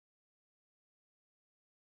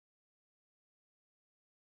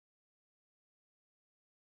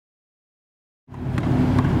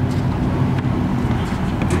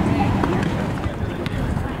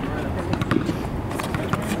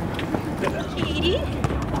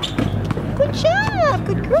job.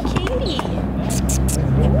 Good girl, Katie.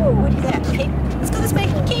 Ooh, what is that? Okay, let's go this way,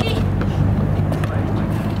 Katie.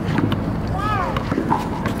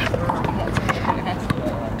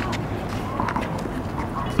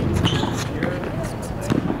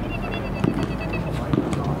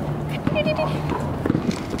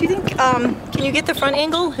 Do you think, can you get the front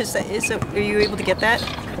angle? Are you able to get that?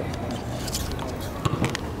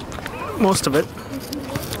 Most of it.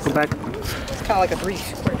 Go back. It's kind of like a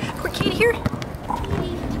brief. Quick, Katie, here.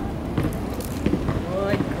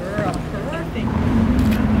 Good girl, perfect.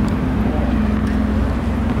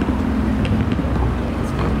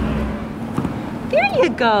 There you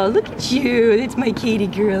go, look at you. That's my Katie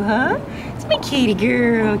girl, huh? It's my Katie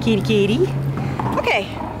girl, Katie. Okay,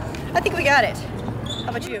 I think we got it. How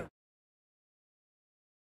about you?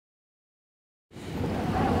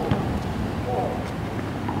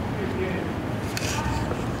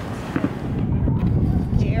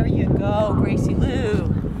 There you go, Gracie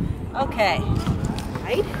Lou. Okay,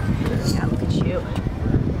 right? Yeah, look at you.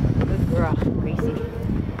 Good girl, Gracie.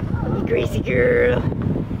 Hey, Gracie girl.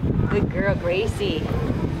 Good girl, Gracie.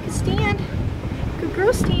 Good stand. Good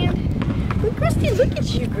girl, stand. Good girl, stand. Look at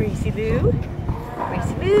you, Gracie Lou.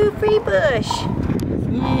 Gracie Lou, free bush.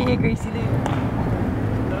 Yeah, Gracie Lou.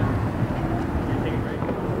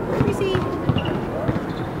 Gracie.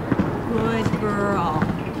 Good girl.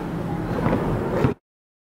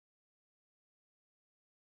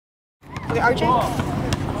 Okay, RJ. I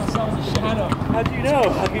saw the shadow. How do you know?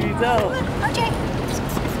 How can you tell? RJ.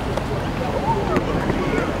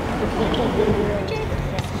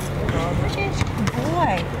 Good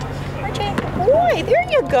boy. RJ, good boy. There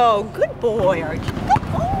you go. Good boy, RJ. Good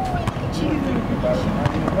boy. Look at you.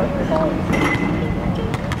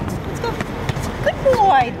 Let's go. Good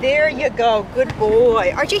boy. There you go. Good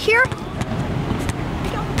boy. RJ, here.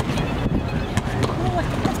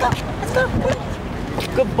 Let's go. Let's go.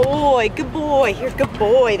 Good boy. Good boy. Here, good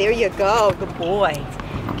boy. There you go. Good boy.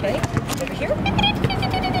 Okay. Over here.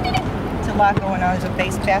 There's a lot going on. There's a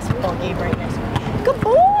base basketball game right next to me. Good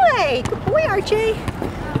boy. Good boy, RJ.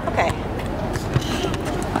 Okay.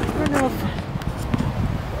 I don't know if